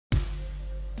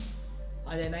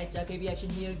Hi there mates, SUBSCRBE Action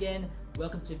here again.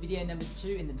 Welcome to video number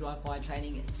 2 in the dry fire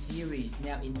training series.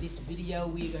 Now in this video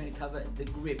we're going to cover the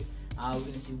grip. We're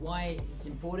going to see why it's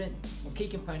important, some key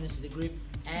components of the grip,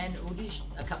 and we'll do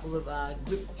a couple of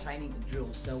grip training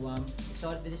drills. So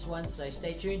excited for this one, so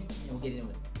stay tuned and we'll get into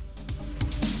it.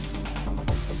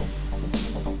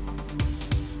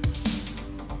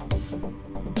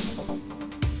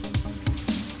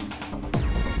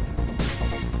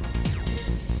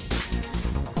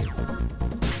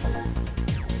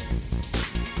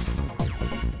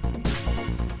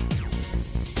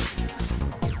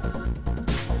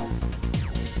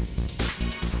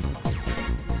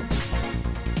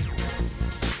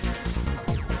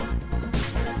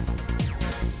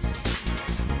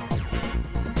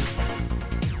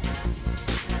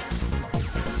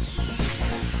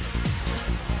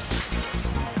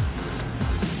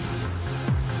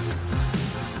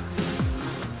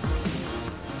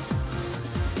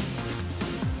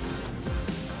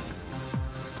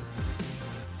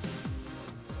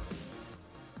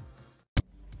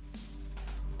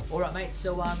 Alright mates,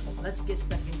 so let's get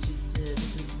stuck into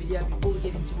this week's video. Before we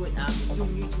get into it, if you're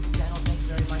new to the channel, thank you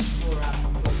very much for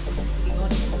clicking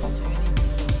on and turning.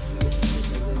 Thank you for your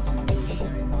interest. I really do enjoy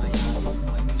sharing my new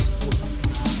sport,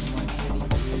 my journey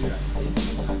to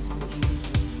sport shooting.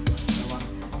 So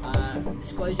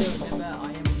disclosure, remember I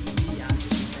am a newbie,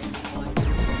 just making my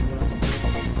thoughts on what I'm seeing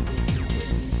in this new.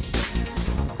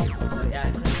 So yeah,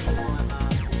 currently I'm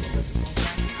got some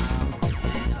contacts,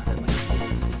 and I hope I can share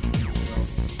some of the as well.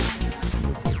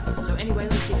 So anyway,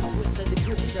 let's get into it. So the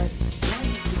grip, so why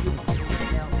is the grip important?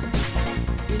 Now,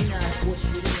 in sports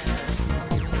shooting, that's what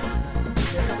I'm doing.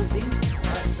 There are a couple of things.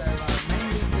 Alright, so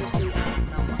mainly, firstly, so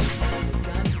the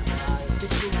gun, pistol,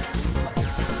 will not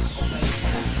operate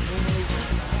normally.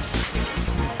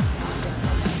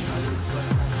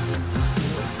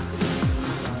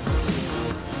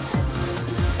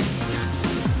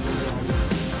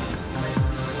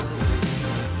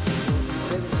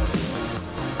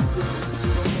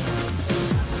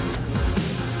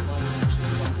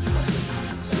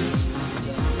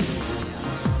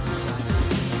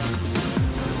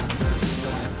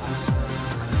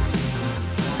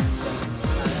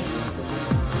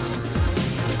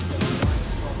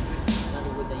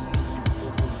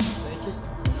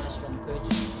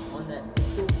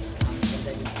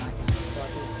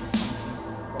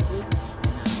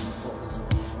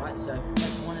 So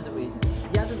that's one of the reasons.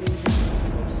 The other reason is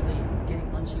obviously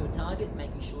getting onto your target,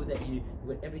 making sure that you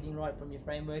got everything right from your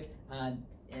framework.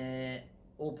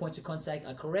 All points of contact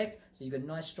are correct, so you've got a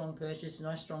nice strong purchase,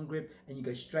 nice strong grip, and you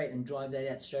go straight and drive that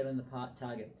out straight on the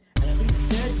target. And I think the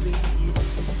third reason is in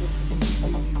sports shooting,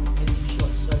 you do repetitive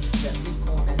shots, so that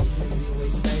recoil management, as we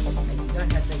always say, and you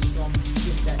don't have that strong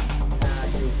grip that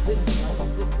you'll flip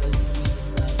those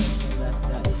units,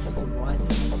 that pistol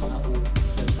rises, or the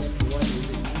left or right or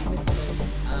the movement. So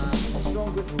a strong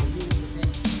grip will really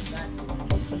prevent that. You want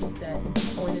to keep that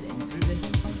pointed and driven,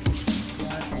 push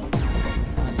down and at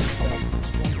the target. So a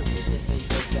strong grip will definitely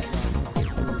take that line,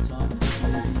 taking all the time,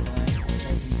 moving the line,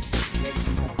 making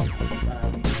you have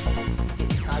get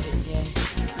the target again,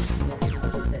 fixing everything,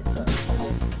 get that so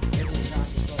everything's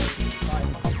nice and strong, everything's tight.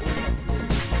 All you have to do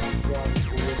is just drive it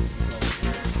forward,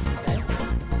 okay?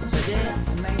 So they're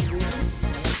the main reasons.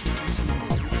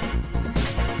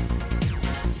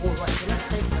 Alright, so let's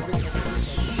take a look at the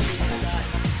start.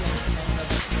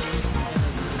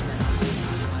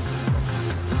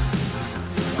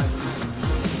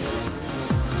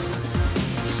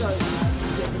 So,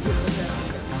 yeah, the difference that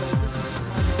so this is just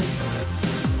my knowledge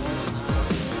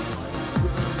Alright, so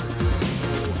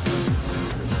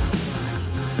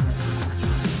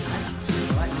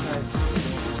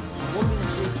what we're going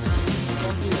to see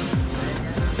from here,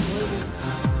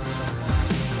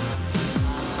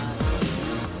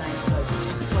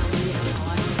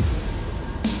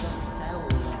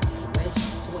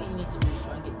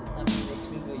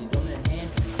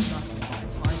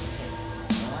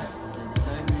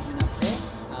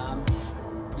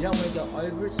 you don't want to go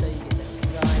over it, so you get that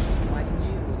slide biting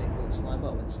you, or they call it slide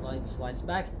bite when the slide slides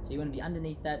back. So you want to be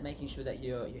underneath that, making sure that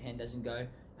your hand doesn't go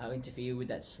interfere with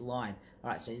that slide.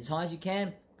 Alright, so as high as you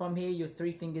can. From here, your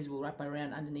 3 fingers will wrap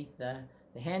around underneath the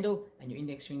handle, and your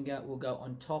index finger will go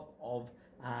on top of,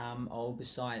 or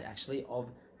beside actually,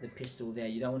 of the pistol there.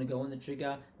 You don't want to go on the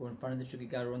trigger, or in front of the trigger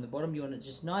guard, or on the bottom. You want it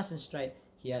just nice and straight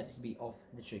here to be off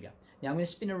the trigger. Now I'm going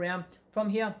to spin around. From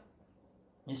here,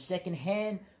 your second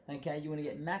hand, okay, you want to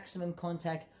get maximum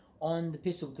contact on the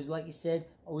pistol, because like you said,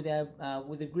 with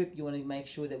the grip, you want to make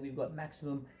sure that we've got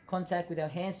maximum contact with our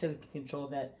hands so we can control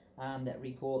that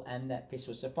recoil and that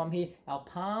pistol. So from here, our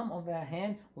palm of our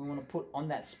hand, we want to put on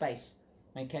that space.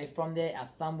 Okay, from there our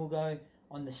thumb will go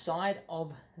on the side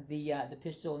of the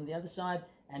pistol on the other side,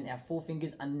 and our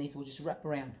forefingers underneath will just wrap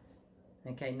around.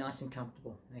 Okay, nice and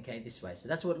comfortable. Okay, this way. So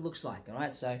that's what it looks like. All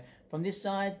right, so from this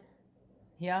side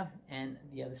here and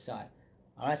the other side.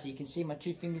 All right, so you can see my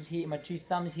two fingers here, my two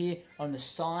thumbs here on the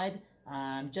side,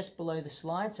 just below the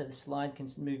slide, so the slide can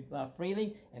move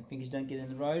freely and fingers don't get in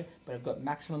the road, but I've got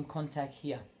maximum contact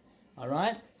here. All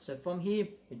right, so from here,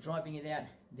 you're driving it out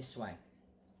this way.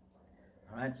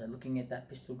 All right, so looking at that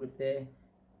pistol grip there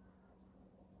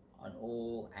on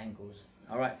all angles.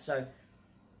 All right, so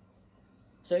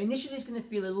initially it's going to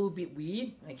feel a little bit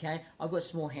weird, okay? I've got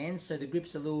small hands, so the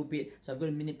grip's a little bit, so I've got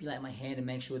to manipulate my hand and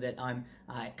make sure that I'm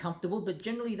comfortable, but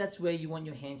generally that's where you want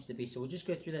your hands to be. So we'll just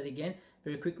go through that again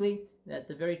very quickly. At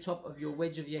the very top of your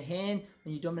wedge of your hand,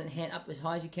 when your dominant hand up as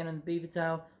high as you can on the beaver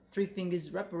tail, 3 fingers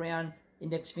wrap around,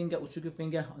 index finger or trigger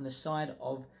finger on the side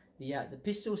of the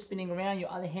pistol, spinning around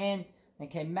your other hand,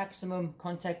 okay? Maximum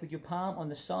contact with your palm on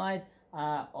the side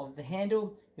of the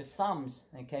handle, your thumbs,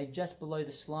 okay, just below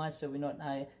the slide, so we're not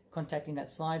contacting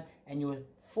that slide, and your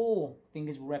 4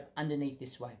 fingers will wrap underneath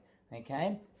this way,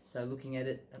 okay? So looking at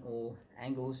it at all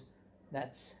angles,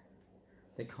 that's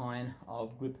the kind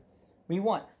of grip we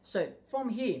want. So from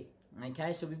here,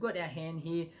 okay, so we've got our hand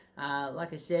here,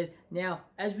 like I said. Now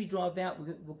as we drive out,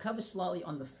 we'll cover slightly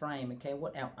on the frame, okay,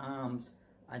 what our arms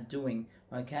are doing,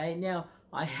 okay? Now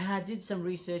I did some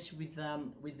research with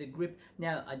the grip.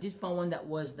 Now I did find one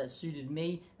that suited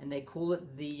me, and they call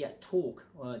it the torque,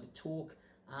 or the torque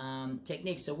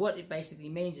technique. So what it basically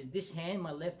means is this hand,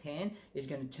 my left hand, is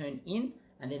going to turn in,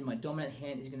 and then my dominant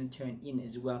hand is going to turn in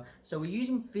as well. So we're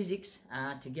using physics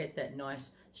to get that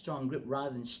nice strong grip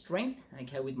rather than strength,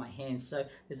 okay, with my hands. So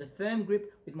there's a firm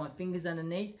grip with my fingers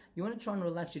underneath. You want to try and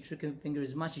relax your trigger finger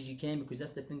as much as you can, because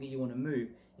that's the finger you want to move.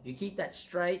 If you keep that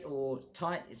straight or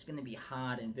tight, it's going to be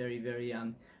hard and very, very, it's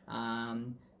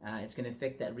going to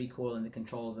affect that recoil and the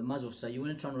control of the muzzle. So you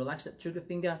want to try and relax that trigger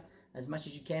finger as much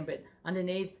as you can, but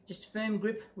underneath, just firm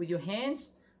grip with your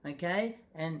hands, okay?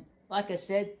 And like I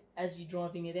said, as you're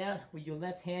driving it out, with your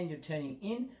left hand, you're turning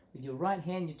in, with your right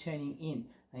hand, you're turning in,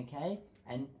 okay?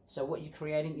 And so what you're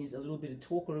creating is a little bit of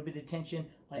torque or a bit of tension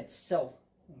on itself,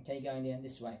 okay, going down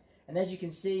this way. And as you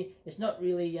can see, it's not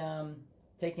really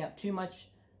taking up too much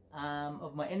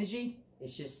of my energy.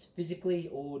 It's just physically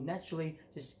or naturally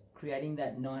just creating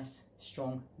that nice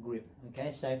strong grip, okay?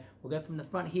 So we'll go from the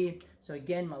front here. So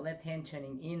again, my left hand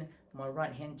turning in, my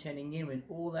right hand turning in, when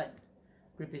all that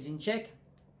grip is in check,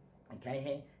 okay,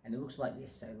 here, and it looks like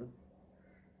this. So look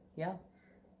here,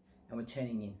 and we're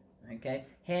turning in, okay?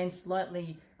 Hands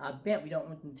slightly bent. We don't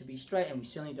want them to be straight, and we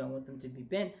certainly don't want them to be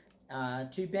bent,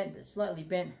 too bent, but slightly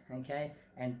bent, okay?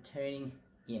 And turning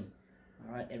in.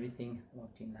 All right, everything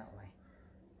locked in that way.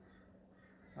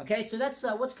 Okay, so that's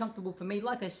what's comfortable for me.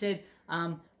 Like I said,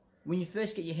 when you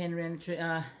first get your hand around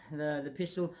the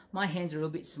pistol, my hands are a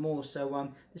little bit small,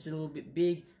 so this is a little bit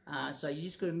big. So you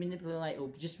just got to manipulate or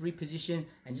just reposition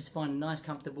and just find a nice,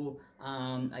 comfortable,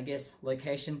 I guess,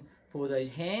 location for those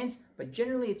hands. But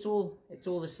generally, it's all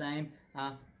the same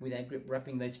with that grip,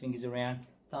 wrapping those fingers around,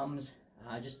 thumbs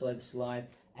just below the slide,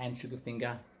 and trigger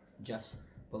finger just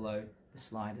below the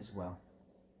slide as well.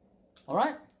 All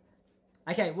right.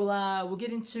 Okay, we'll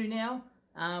get into now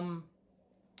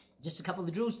just a couple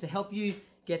of drills to help you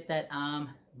get that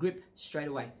grip straight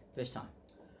away first time.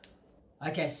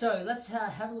 Okay, so let's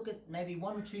have a look at maybe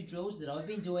 1 or 2 drills that I've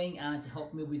been doing to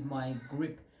help me with my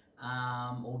grip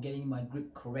or getting my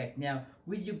grip correct. Now,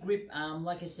 with your grip,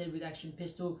 like I said, with Action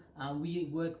Pistol, we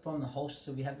work from the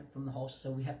holster, so we have it from the holster,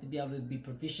 so we have to be able to be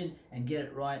proficient and get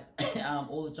it right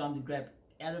all the time to grab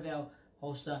out of our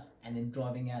holster and then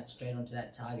driving out straight onto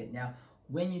that target. Now,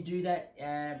 when you do that,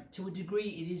 to a degree,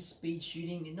 it is speed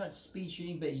shooting. Not speed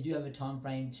shooting, but you do have a time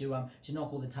frame to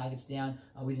knock all the targets down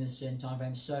within a certain time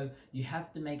frame. So you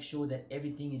have to make sure that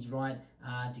everything is right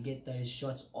to get those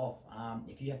shots off.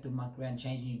 If you have to muck around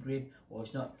changing your grip, or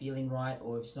it's not feeling right,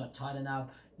 or if it's not tight enough,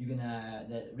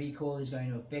 the recoil is going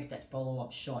to affect that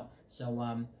follow-up shot.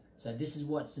 So so this is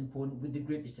what's important with the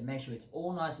grip, is to make sure it's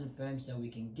all nice and firm, so we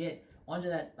can get onto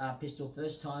that pistol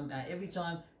first time, every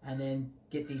time, and then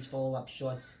get these follow-up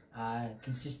shots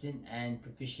consistent and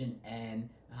proficient and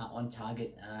on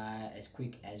target as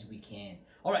quick as we can.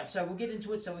 Alright, so we'll get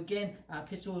into it. So again,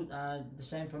 pistol the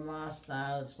same from last,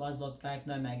 slides locked back,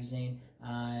 no magazine,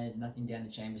 nothing down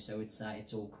the chamber, so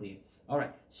it's all clear.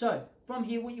 Alright, so from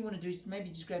here, what you want to do is maybe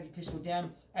just grab your pistol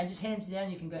down and just hands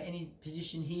down. You can go any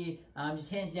position here,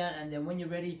 just hands down, and then when you're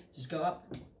ready, just go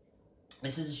up.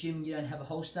 This is assuming you don't have a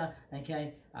holster,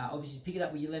 okay? Obviously pick it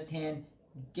up with your left hand,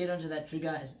 get onto that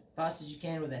trigger as fast as you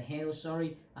can, or that handle,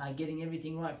 sorry, getting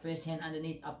everything right. First hand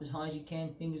underneath, up as high as you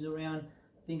can, fingers around,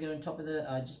 finger on top of the,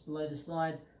 just below the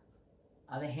slide,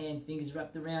 other hand, fingers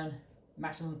wrapped around,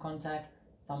 maximum contact,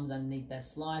 thumbs underneath that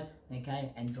slide,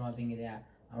 okay, and driving it out.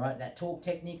 All right, that torque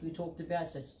technique we talked about,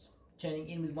 so it's turning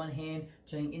in with one hand,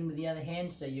 turning in with the other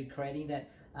hand, so you're creating that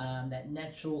that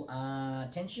natural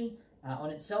tension on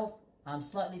itself.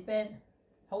 Slightly bent,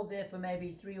 hold there for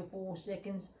maybe 3 or 4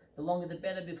 seconds. The longer the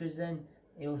better, because then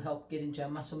it'll help get into our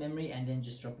muscle memory, and then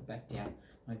just drop it back down.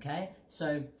 Okay,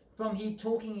 so from here,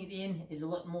 torquing it in is a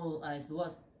lot more, it's a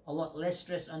lot less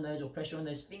stress on those, or pressure on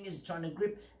those fingers trying to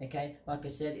grip. Okay, like I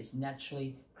said, it's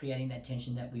naturally creating that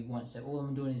tension that we want. So all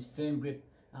I'm doing is firm grip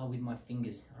with my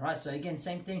fingers. All right, so again,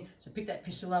 same thing. So pick that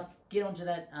pistol up, get onto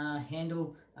that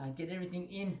handle, get everything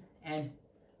in, and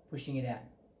pushing it out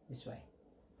this way.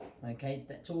 Okay,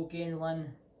 that torque in,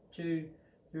 1, 2,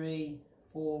 3,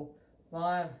 4,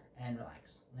 5, and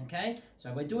relax. Okay,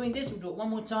 so we're doing this, we'll do it one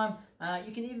more time.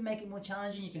 You can even make it more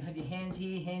challenging. You can have your hands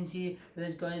here. For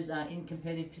those guys in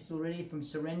competitive pistol already, from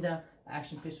surrender,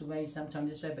 action pistol, maybe sometimes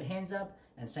this way, but hands up,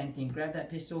 and same thing, grab that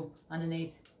pistol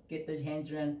underneath, get those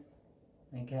hands around.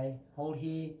 Okay, hold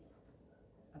here,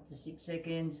 up to 6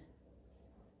 seconds.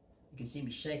 You can see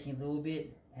me shaking a little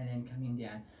bit, and then coming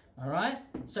down. All right,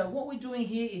 so what we're doing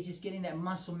here is just getting that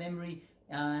muscle memory,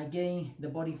 getting the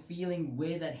body feeling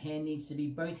where that hand needs to be,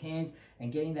 both hands,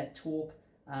 and getting that torque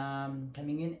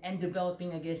coming in, and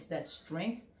developing, I guess, that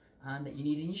strength that you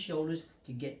need in your shoulders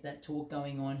to get that torque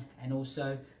going on. And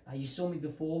also, you saw me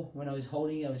before when I was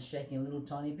holding, I was shaking a little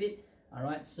tiny bit. All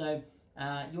right, so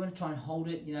you want to try and hold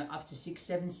it, you know, up to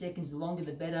 6-7 seconds. The longer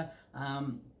the better.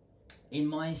 In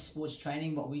my sports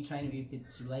training, what we train, if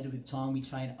it's related with time, we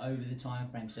train over the time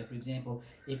frame. So for example,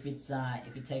 if it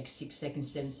takes 6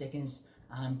 seconds, 7 seconds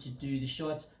to do the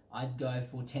shots, I'd go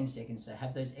for 10 seconds. So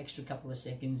have those extra couple of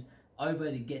seconds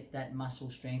over to get that muscle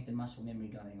strength and muscle memory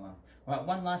going on. All right,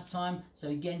 one last time. So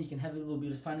again, you can have a little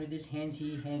bit of fun with this. Hands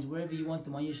here, hands wherever you want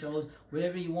them, on your shoulders,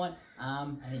 wherever you want.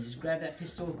 And then just grab that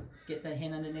pistol, get that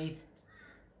hand underneath,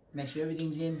 make sure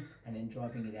everything's in, and then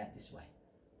driving it out this way.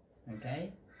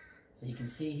 Okay? So you can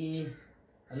see here,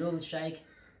 a little shake,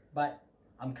 but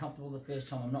I'm comfortable the first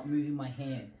time. I'm not moving my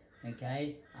hand,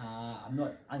 okay? I'm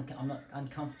not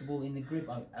uncomfortable in the grip.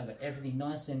 I've got everything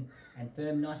nice and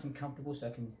firm, nice and comfortable, so I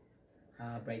can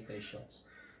break those shots.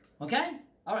 Okay?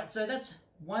 All right, so that's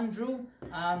one drill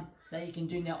that you can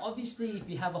do. Now, obviously, if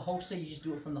you have a holster, you just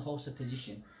do it from the holster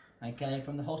position. Okay,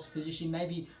 from the holster position,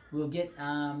 maybe we'll get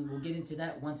into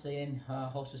that once again,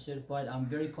 holster certified. I'm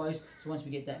very close, so once we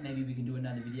get that, maybe we can do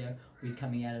another video with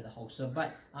coming out of the holster.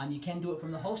 But you can do it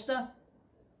from the holster.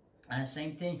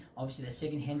 Same thing. Obviously, that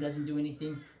second hand doesn't do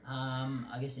anything,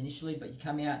 I guess initially, but you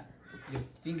come out, your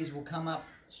fingers will come up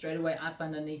straight away up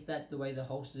underneath that, the way the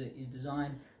holster is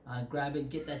designed. Grab it,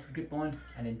 get that grip on,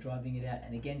 and then driving it out.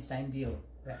 And again, same deal.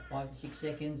 About 5 to 6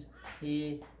 seconds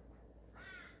here.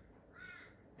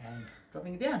 And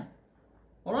dropping it down.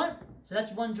 All right, so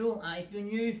that's one drill. If you're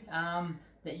new,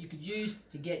 that you could use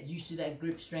to get used to that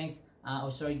grip strength,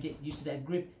 get used to that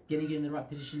grip, getting it in the right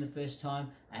position the first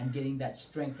time, and getting that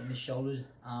strength in the shoulders,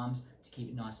 arms, to keep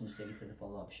it nice and steady for the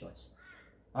follow-up shots.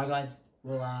 All right, guys,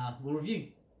 we'll review.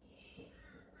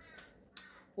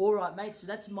 All right, mate, so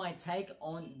that's my take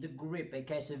on the grip.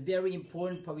 Okay, so very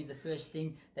important, probably the first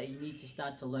thing that you need to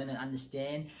start to learn and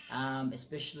understand,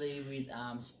 especially with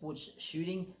sports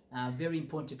shooting. Very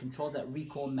important to control that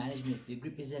recoil management. If your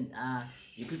grip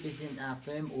isn't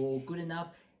firm or good enough,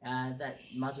 that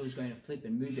muzzle is going to flip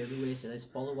and move everywhere, so those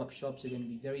follow-up shots are going to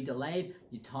be very delayed.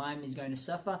 Your time is going to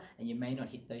suffer, and you may not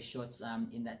hit those shots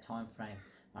in that time frame.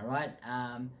 All right.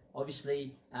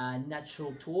 Obviously,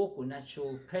 natural torque or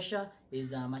natural pressure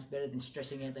is much better than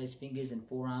stressing out those fingers and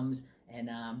forearms and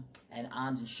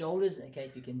arms and shoulders. Okay,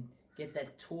 if you can get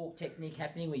that torque technique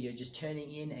happening where you're just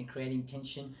turning in and creating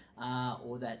tension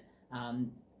or that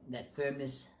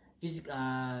firmness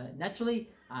naturally,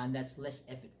 that's less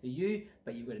effort for you,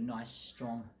 but you've got a nice,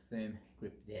 strong, firm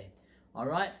grip there. All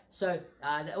right, so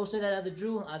also that other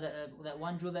drill, that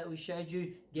one drill that we showed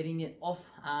you, getting it off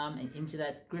and into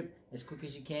that grip as quick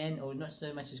as you can, or not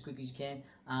so much as quick as you can,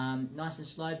 nice and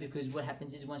slow, because what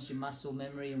happens is once your muscle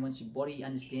memory and once your body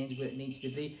understands where it needs to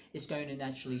be, it's going to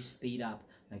naturally speed up.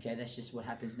 Okay, that's just what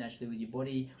happens naturally with your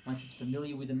body. Once it's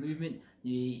familiar with the movement,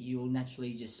 you'll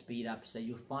naturally just speed up. So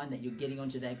you'll find that you're getting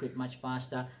onto that grip much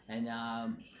faster and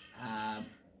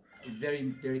very,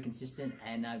 very consistent,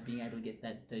 and being able to get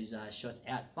those shots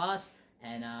out fast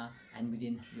and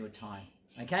within your time.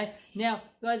 Okay, now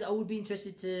guys, I would be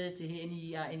interested to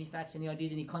hear any facts, any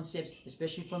ideas, any concepts,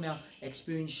 especially from our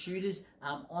experienced shooters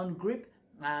on grip.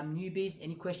 newbies,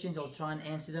 any questions, I'll try and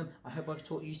answer them. I hope I've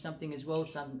taught you something as well,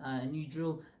 a new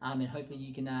drill, and hopefully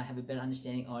you can have a better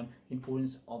understanding on the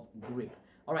importance of grip.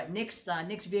 All right, next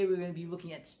video we're going to be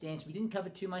looking at stance. We didn't cover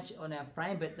too much on our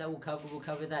frame, but we'll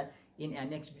cover that in our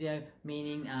next video,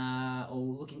 meaning or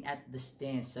looking at the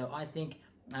stance. So I think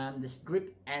this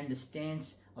grip and the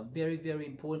stance are very, very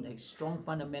important, like strong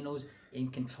fundamentals in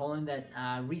controlling that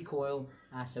recoil,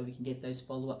 so we can get those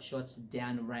follow-up shots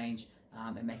down the range,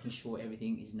 and making sure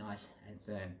everything is nice and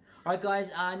firm. All right, guys.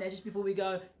 Now, just before we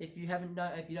go, if you don't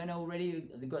know already,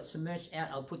 we've got some merch out.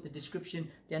 I'll put the description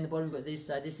down the bottom. We've got this.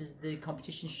 This is the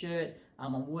competition shirt.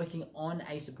 I'm working on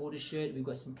a supporter shirt. We've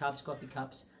got some cups, coffee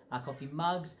cups, coffee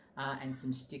mugs, and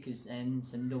some stickers and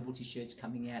some novelty shirts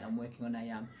coming out. I'm working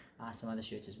on some other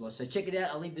shirts as well. So check it out.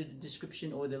 I'll leave the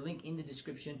description or the link in the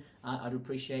description. I'd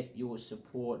appreciate your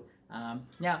support.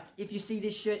 Now, if you see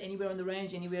this shirt anywhere on the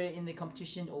range, anywhere in the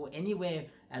competition, or anywhere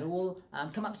at all,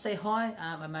 come up, say hi.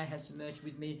 I may have some merch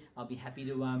with me. I'll be happy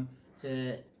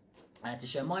to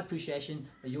show my appreciation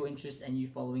for your interest and you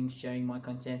sharing my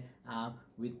content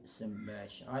with some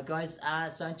merch. All right, guys.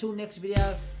 So until next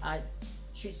video,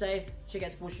 shoot safe, check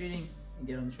out sport shooting, and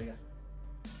get on the trigger.